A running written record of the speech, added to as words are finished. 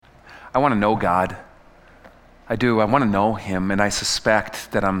I want to know God. I do. I want to know him, and I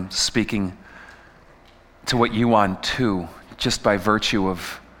suspect that I'm speaking to what you want too, just by virtue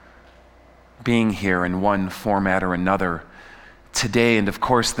of being here in one format or another today. And of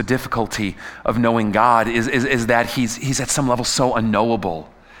course, the difficulty of knowing God is that he's at some level so unknowable.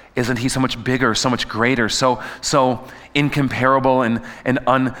 Isn't he so much bigger, so much greater, so incomparable and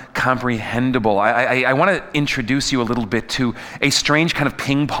uncomprehendable? I want to introduce you a little bit to a strange kind of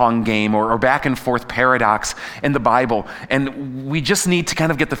ping pong game or back and forth paradox in the Bible. And we just need to kind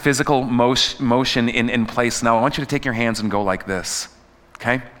of get the physical motion in place. Now, I want you to take your hands and go like this,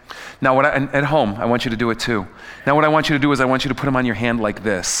 okay? Now, at home, I want you to do it too. Now, what I want you to do is I want you to put them on your hand like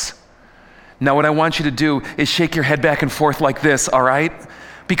this. Now, what I want you to do is shake your head back and forth like this, all right?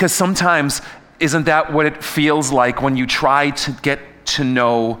 Because sometimes, isn't that what it feels like when you try to get to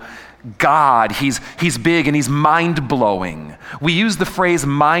know God? He's big and he's mind-blowing. We use the phrase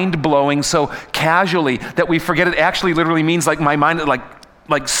mind-blowing so casually that we forget it actually literally means like my mind, like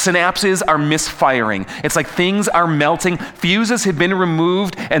synapses are misfiring. It's like things are melting. Fuses have been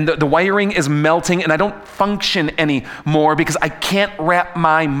removed and the wiring is melting and I don't function anymore because I can't wrap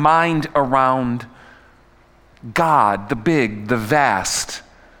my mind around God, the big, the vast,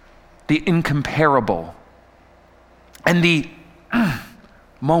 the incomparable. And the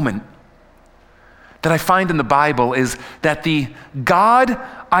moment that I find in the Bible is that the God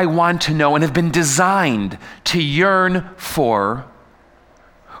I want to know and have been designed to yearn for,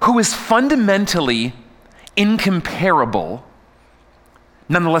 who is fundamentally incomparable,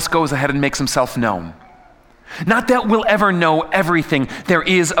 nonetheless goes ahead and makes himself known. Not that we'll ever know everything there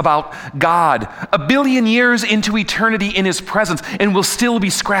is about God. 1 billion years into eternity in his presence, and we'll still be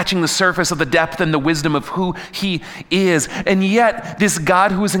scratching the surface of the depth and the wisdom of who he is. And yet, this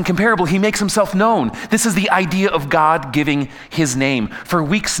God who is incomparable, he makes himself known. This is the idea of God giving his name. For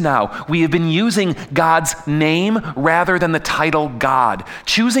weeks now, we have been using God's name rather than the title God,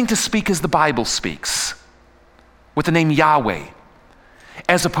 choosing to speak as the Bible speaks, with the name Yahweh,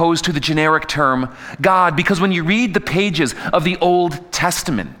 as opposed to the generic term God, because when you read the pages of the Old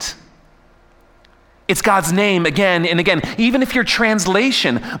Testament, it's God's name again and again. Even if your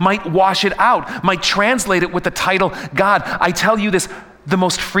translation might wash it out, might translate it with the title God, I tell you this, the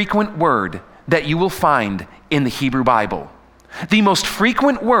most frequent word that you will find in the Hebrew Bible, the most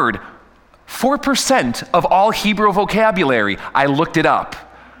frequent word, 4% of all Hebrew vocabulary, I looked it up,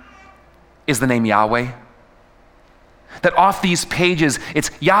 is the name Yahweh. That off these pages,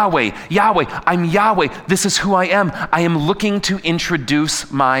 it's Yahweh, Yahweh, I'm Yahweh, this is who I am. I am looking to introduce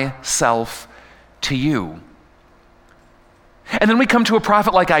myself to you. And then we come to a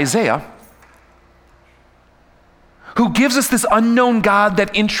prophet like Isaiah, who gives us this unknown God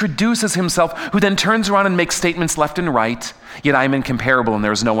that introduces himself, who then turns around and makes statements left and right, yet I am incomparable and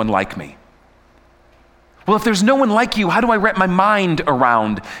there is no one like me. Well, if there's no one like you, how do I wrap my mind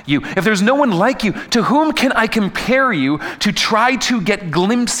around you? If there's no one like you, to whom can I compare you to try to get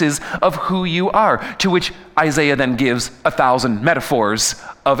glimpses of who you are? To which Isaiah then gives 1,000 metaphors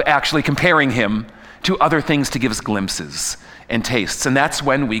of actually comparing him to other things to give us glimpses and tastes. And that's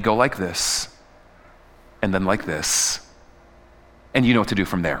when we go like this, and then like this, and you know what to do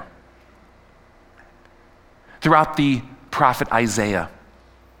from there. Throughout the prophet Isaiah,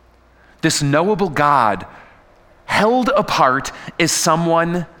 this knowable God held apart is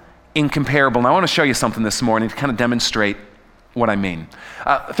someone incomparable. Now, I want to show you something this morning to kind of demonstrate what I mean.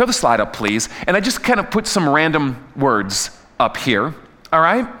 Throw the slide up, please. And I just kind of put some random words up here, all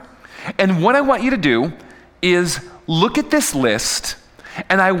right? And what I want you to do is look at this list,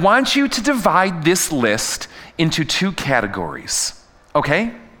 and I want you to divide this list into two categories,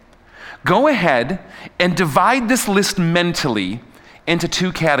 okay? Go ahead and divide this list mentally into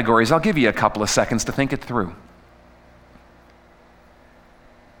two categories. I'll give you a couple of seconds to think it through.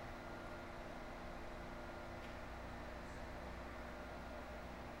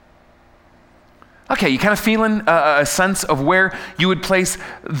 Okay, you kind of feeling a sense of where you would place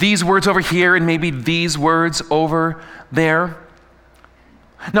these words over here and maybe these words over there?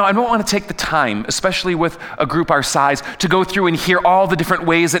 Now, I don't want to take the time, especially with a group our size, to go through and hear all the different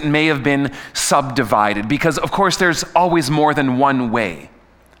ways it may have been subdivided, because of course there's always more than one way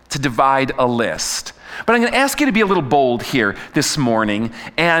to divide a list. But I'm going to ask you to be a little bold here this morning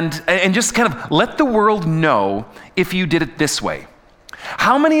and just kind of let the world know if you did it this way.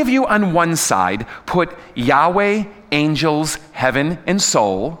 How many of you on one side put Yahweh, angels, heaven, and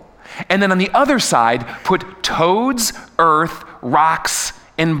soul, and then on the other side put toads, earth, rocks,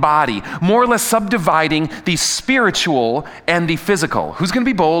 and body, more or less subdividing the spiritual and the physical? Who's going to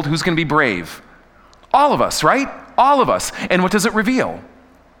be bold? Who's going to be brave? All of us, right? All of us. And what does it reveal?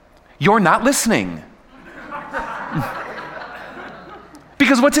 you're not listening.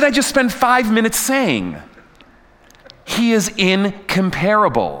 Because what did I just spend 5 minutes saying? He is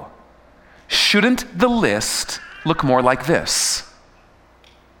incomparable. Shouldn't the list look more like this?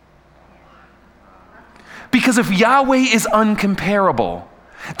 Because if Yahweh is uncomparable,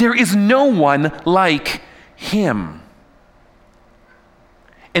 there is no one like him.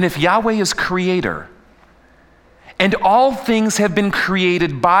 And if Yahweh is creator, and all things have been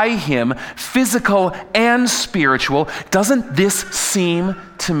created by him, physical and spiritual, doesn't this seem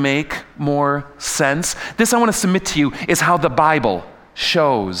to make more sense? This, I want to submit to you, is how the Bible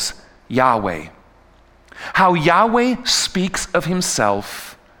shows Yahweh. How Yahweh speaks of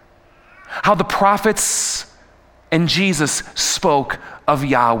himself, how the prophets and Jesus spoke of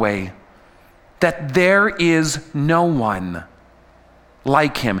Yahweh, that there is no one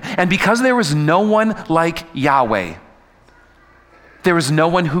like him. And because there is no one like Yahweh, there is no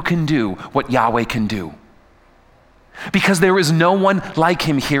one who can do what Yahweh can do. Because there is no one like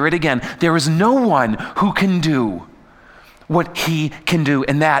him, hear it again, there is no one who can do what he can do.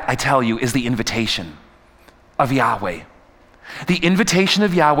 And that, I tell you, is the invitation of Yahweh. The invitation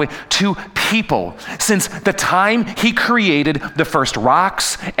of Yahweh to people since the time he created the first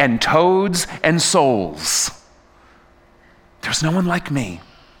rocks and toads and souls. There's no one like me.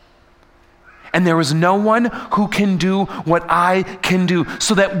 And there is no one who can do what I can do,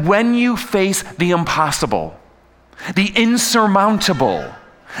 so that when you face the impossible, the insurmountable,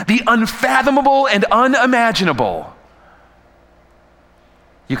 the unfathomable and unimaginable,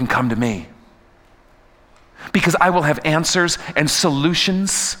 you can come to me. Because I will have answers and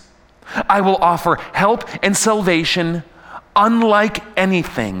solutions. I will offer help and salvation unlike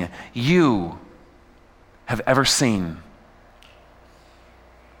anything you have ever seen.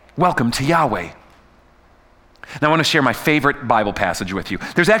 Welcome to Yahweh. Now I want to share my favorite Bible passage with you.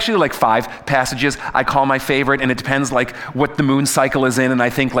 There's actually like 5 passages I call my favorite, and it depends like what the moon cycle is in, and I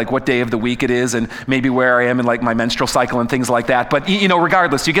think like what day of the week it is, and maybe where I am in like my menstrual cycle and things like that. But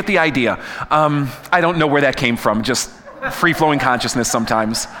regardless, you get the idea. I don't know where that came from, just free-flowing consciousness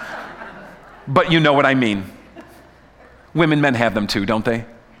sometimes. But you know what I mean. Women, men have them too, don't they?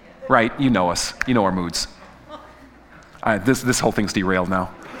 Right, you know us. You know our moods. This whole thing's derailed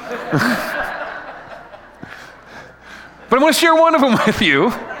now. But I'm going to share one of them with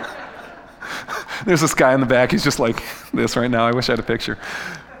you. There's this guy in the back. He's just like this right now. I wish I had a picture.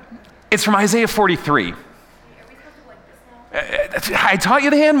 It's from Isaiah 43. I taught you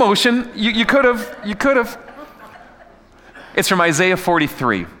the hand motion. You could have. It's from Isaiah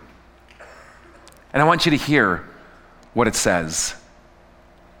 43. And I want you to hear what it says.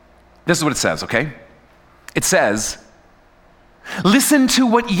 This is what it says, okay? It says, listen to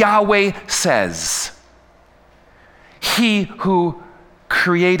what Yahweh says. He who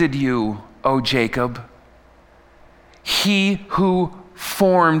created you, O Jacob, he who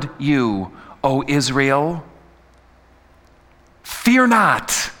formed you, O Israel, fear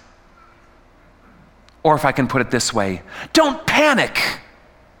not. Or if I can put it this way, don't panic.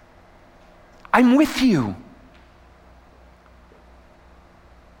 I'm with you.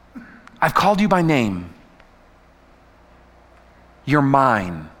 I've called you by name. You're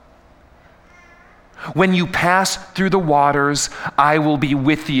mine. When you pass through the waters, I will be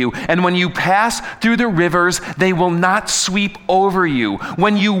with you. And when you pass through the rivers, they will not sweep over you.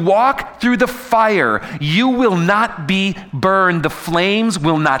 When you walk through the fire, you will not be burned. The flames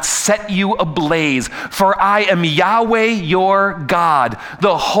will not set you ablaze. For I am Yahweh your God,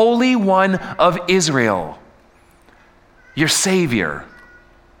 the Holy One of Israel, your Savior.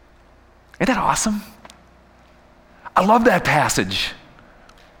 Isn't that awesome? I love that passage.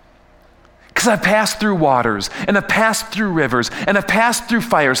 Because I've passed through waters, and I've passed through rivers, and I've passed through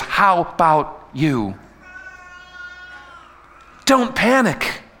fires. How about you? Don't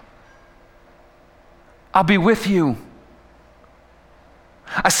panic. I'll be with you.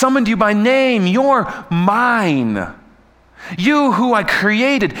 I summoned you by name. You're mine. You who I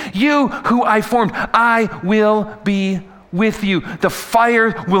created, you who I formed, I will be with you. The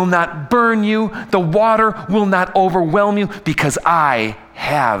fire will not burn you. The water will not overwhelm you, because I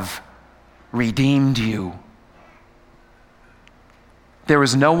have redeemed you. There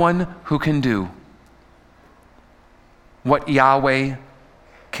is no one who can do what Yahweh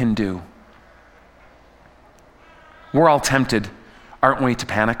can do. We're all tempted, aren't we, to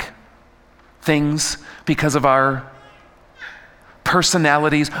panic? Things because of our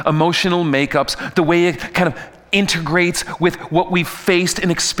personalities, emotional makeups, the way it kind of integrates with what we've faced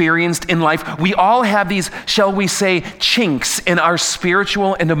and experienced in life. We all have these, shall we say, chinks in our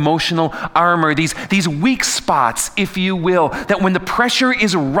spiritual and emotional armor, these weak spots, if you will, that when the pressure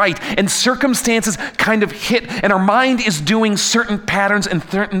is right and circumstances kind of hit and our mind is doing certain patterns and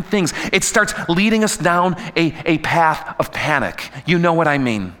certain things, it starts leading us down a path of panic. You know what I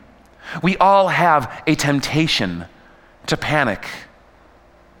mean. We all have a temptation to panic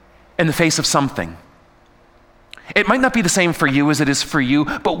in the face of something. It might not be the same for you as it is for you,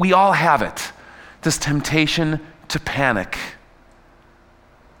 but we all have it. This temptation to panic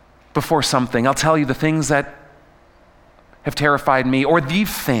before something. I'll tell you the things that have terrified me, or the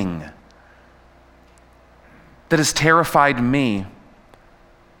thing that has terrified me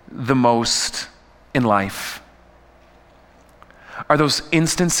the most in life, are those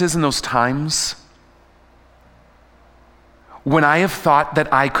instances and those times when I have thought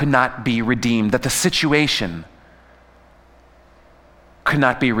that I could not be redeemed, that the situation could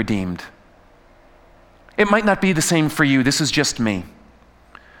not be redeemed. It might not be the same for you. This is just me.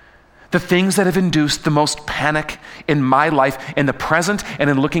 The things that have induced the most panic in my life, in the present and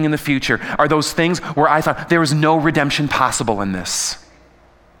in looking in the future, are those things where I thought there is no redemption possible in this.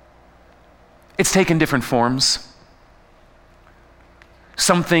 It's taken different forms.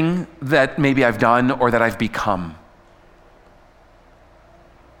 Something that maybe I've done or that I've become,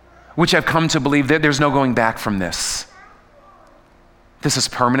 which I've come to believe that there's no going back from this. This is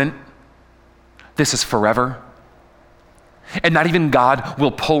permanent. This is forever. And not even God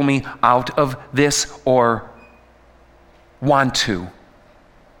will pull me out of this or want to.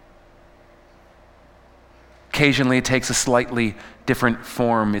 Occasionally it takes a slightly different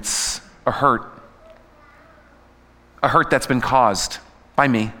form. It's a hurt that's been caused by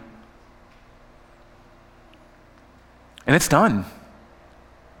me. And it's done.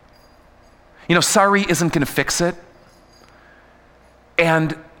 You know, sorry isn't going to fix it.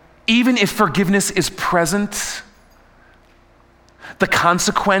 And even if forgiveness is present, the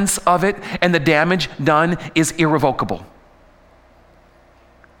consequence of it and the damage done is irrevocable.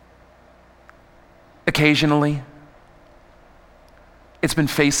 Occasionally, it's been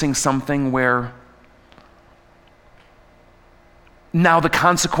facing something where now the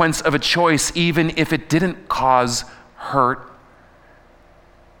consequence of a choice, even if it didn't cause hurt,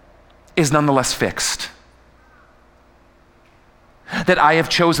 is nonetheless fixed. That I have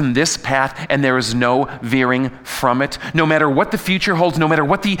chosen this path and there is no veering from it. No matter what the future holds, no matter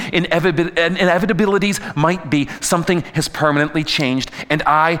what the inevitabilities might be, something has permanently changed and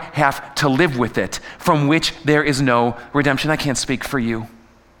I have to live with it, from which there is no redemption. I can't speak for you,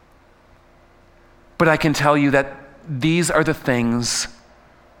 but I can tell you that these are the things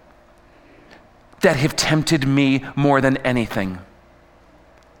that have tempted me more than anything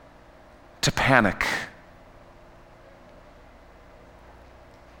to panic.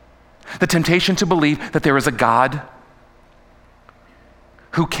 The temptation to believe that there is a God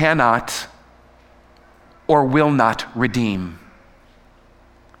who cannot or will not redeem.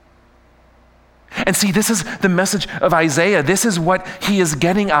 And see, this is the message of Isaiah. This is what he is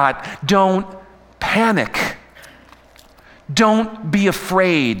getting at. Don't panic. Don't be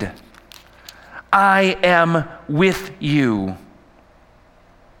afraid. I am with you.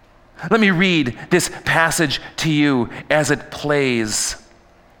 Let me read this passage to you as it plays.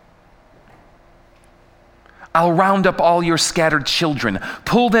 I'll round up all your scattered children,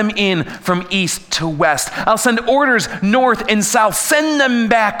 pull them in from east to west. I'll send orders north and south, send them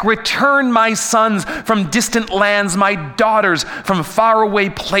back, return my sons from distant lands, my daughters from faraway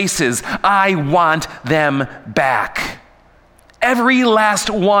places. I want them back. Every last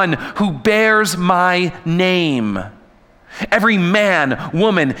one who bears my name. Every man,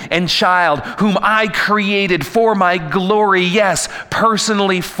 woman, and child whom I created for my glory, yes,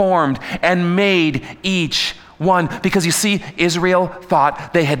 personally formed and made each one. Because you see, Israel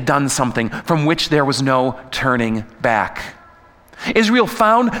thought they had done something from which there was no turning back. Israel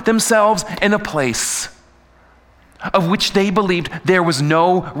found themselves in a place of which they believed there was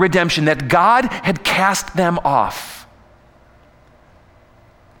no redemption, that God had cast them off.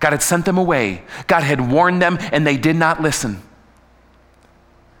 God had sent them away. God had warned them, and they did not listen.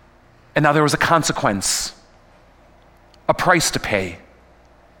 And now there was a consequence, a price to pay.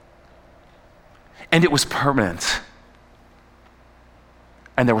 And it was permanent.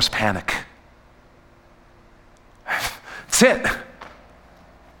 And there was panic. That's it.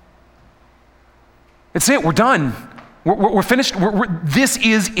 That's it. We're done. We're finished. This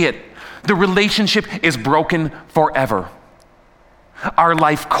is it. The relationship is broken forever. Our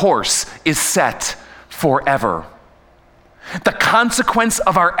life course is set forever. The consequence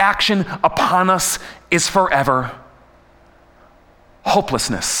of our action upon us is forever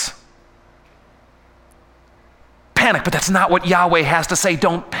hopelessness. Panic, but that's not what Yahweh has to say.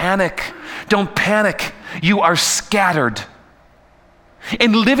 Don't panic. Don't panic. You are scattered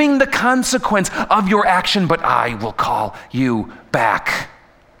and living the consequence of your action, but I will call you back.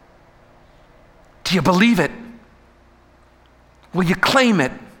 Do you believe it? Will you claim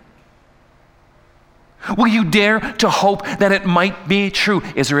it? Will you dare to hope that it might be true?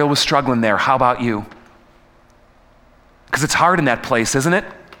 Israel was struggling there. How about you? Because it's hard in that place, isn't it?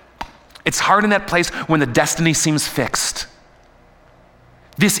 It's hard in that place when the destiny seems fixed.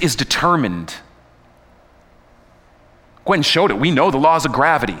 This is determined. Gwen showed it. We know the laws of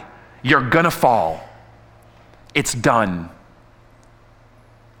gravity. You're going to fall. It's done.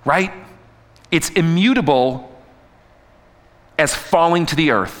 Right? It's immutable as falling to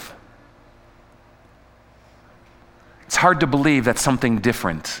the earth. It's hard to believe that something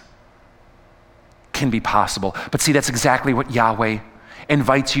different can be possible. But see, that's exactly what Yahweh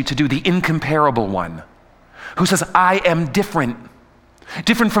invites you to do, the incomparable one, who says, I am different.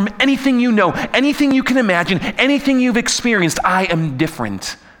 Different from anything you know, anything you can imagine, anything you've experienced. I am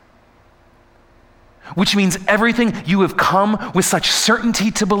different. Which means everything you have come with such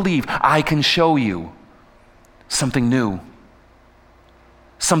certainty to believe, I can show you something new,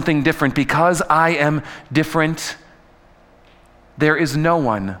 something different. Because I am different, there is no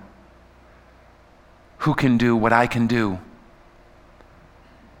one who can do what I can do.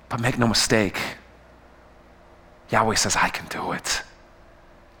 But make no mistake, Yahweh says, I can do it.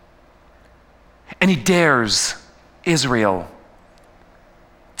 And he dares Israel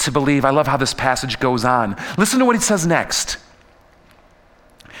to believe. I love how this passage goes on. Listen to what it says next.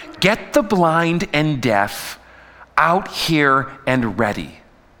 Get the blind and deaf out here and ready.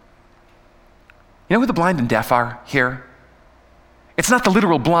 You know who the blind and deaf are here? It's not the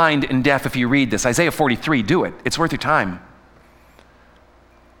literal blind and deaf if you read this. Isaiah 43, do it. It's worth your time.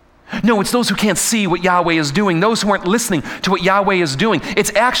 No, it's those who can't see what Yahweh is doing, those who aren't listening to what Yahweh is doing.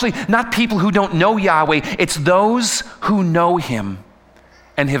 It's actually not people who don't know Yahweh, it's those who know him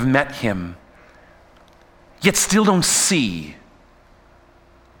and have met him, yet still don't see,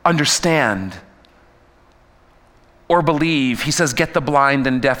 understand, or believe. He says, get the blind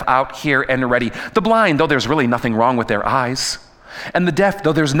and deaf out here and ready. The blind, though there's really nothing wrong with their eyes, and the deaf,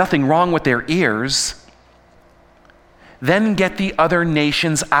 though there's nothing wrong with their ears, then get the other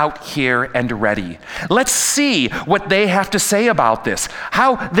nations out here and ready. Let's see what they have to say about this,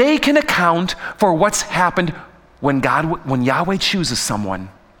 how they can account for what's happened when Yahweh chooses someone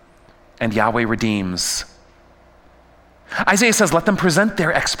and Yahweh redeems. Isaiah says, let them present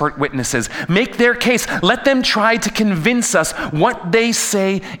their expert witnesses, make their case, let them try to convince us what they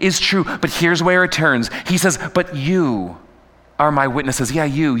say is true. But here's where it turns. He says, but you are my witnesses. Yeah,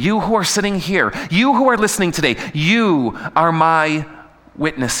 you who are sitting here, you who are listening today, you are my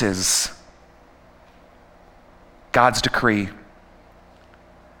witnesses. God's decree.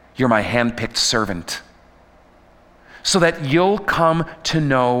 You're my handpicked servant, so that you'll come to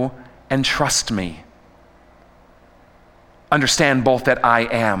know and trust me. Understand both that I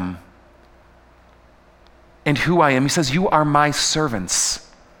am and who I am. He says, you are my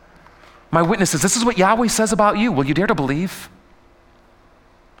servants, my witnesses. This is what Yahweh says about you. Will you dare to believe?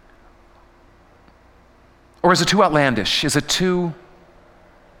 Or is it too outlandish? Is it too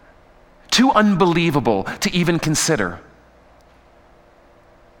unbelievable to even consider?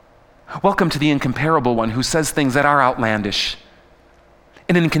 Welcome to the incomparable one who says things that are outlandish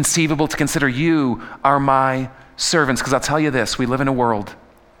and inconceivable to consider. You are my servants. Because I'll tell you this, we live in a world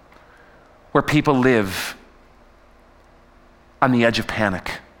where people live on the edge of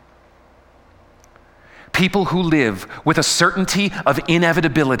panic. People who live with a certainty of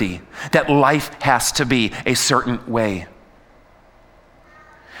inevitability, that life has to be a certain way.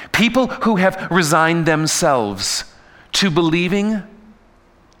 People who have resigned themselves to believing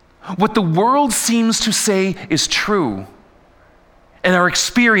what the world seems to say is true, and our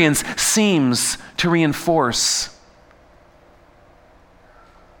experience seems to reinforce.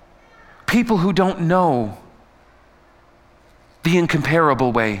 People who don't know the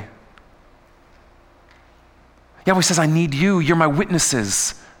incomparable way. Yahweh says, I need you. You're my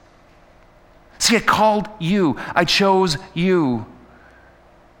witnesses. See, I called you. I chose you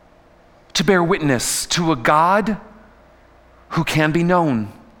to bear witness to a God who can be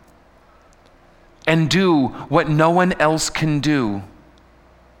known and do what no one else can do.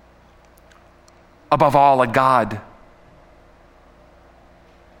 Above all, a God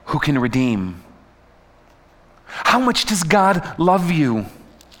who can redeem. How much does God love you?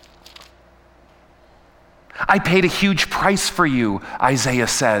 I paid a huge price for you, Isaiah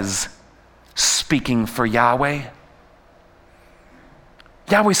says, speaking for Yahweh.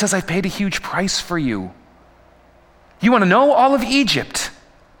 Yahweh says, I've paid a huge price for you. You want to know? All of Egypt,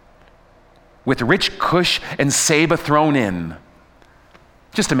 with rich Cush and Seba thrown in.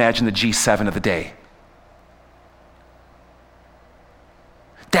 Just imagine the G7 of the day.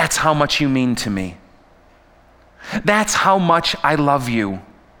 That's how much you mean to me. That's how much I love you.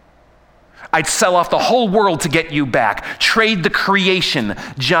 I'd sell off the whole world to get you back, trade the creation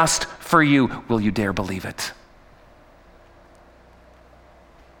just for you. Will you dare believe it?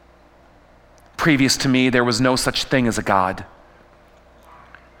 Previous to me, there was no such thing as a God.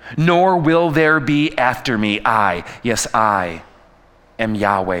 Nor will there be after me. Yes, I am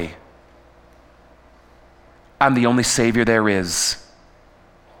Yahweh. I'm the only Savior there is.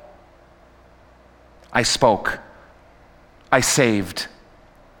 I spoke. I saved.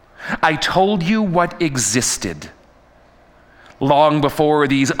 I told you what existed long before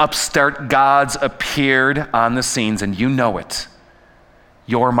these upstart gods appeared on the scenes, and you know it.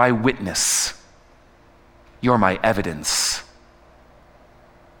 You're my witness. You're my evidence.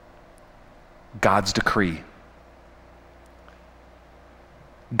 God's decree.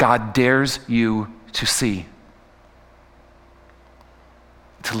 God dares you to see,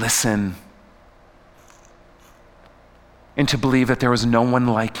 to listen, and to believe that there is no one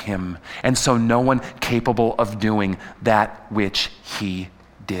like him, and so no one capable of doing that which he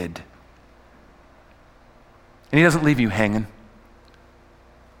did. And he doesn't leave you hanging.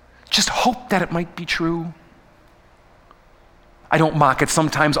 Just hope that it might be true. I don't mock it.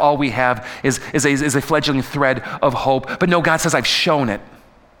 Sometimes all we have is a fledgling thread of hope. But no, God says, I've shown it.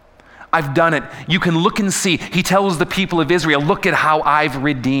 I've done it. You can look and see. He tells the people of Israel, look at how I've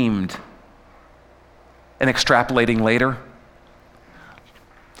redeemed. And extrapolating later,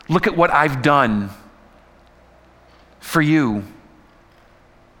 look at what I've done for you.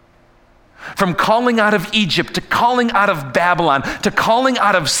 From calling out of Egypt to calling out of Babylon to calling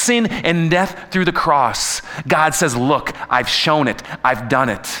out of sin and death through the cross, God says, look, I've shown it. I've done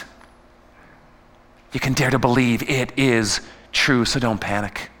it. You can dare to believe it is true, so don't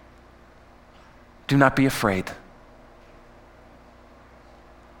panic. Do not be afraid.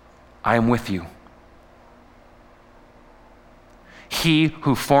 I am with you. He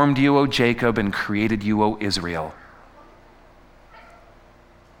who formed you, O Jacob, and created you, O Israel,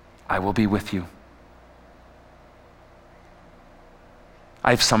 I will be with you.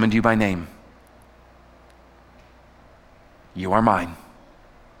 I've summoned you by name. You are mine.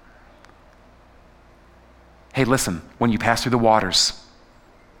 Hey, listen, when you pass through the waters,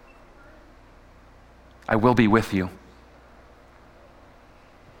 I will be with you.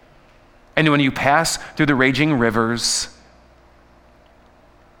 And when you pass through the raging rivers,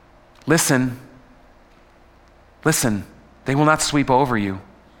 listen, they will not sweep over you.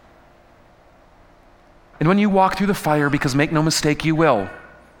 And when you walk through the fire, because make no mistake, you will.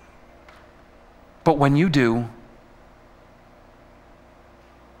 But when you do,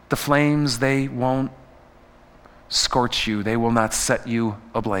 the flames, they won't scorch you. They will not set you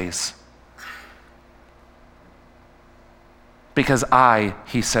ablaze. Because I,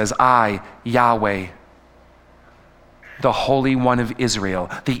 he says, I, Yahweh, the Holy One of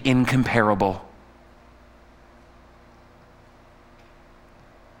Israel, the incomparable,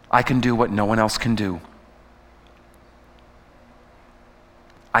 I can do what no one else can do.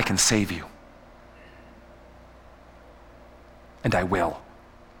 I can save you. And I will.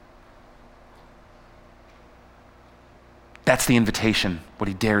 That's the invitation, what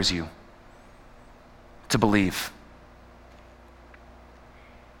he dares you to believe.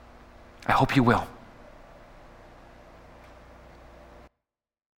 I hope you will.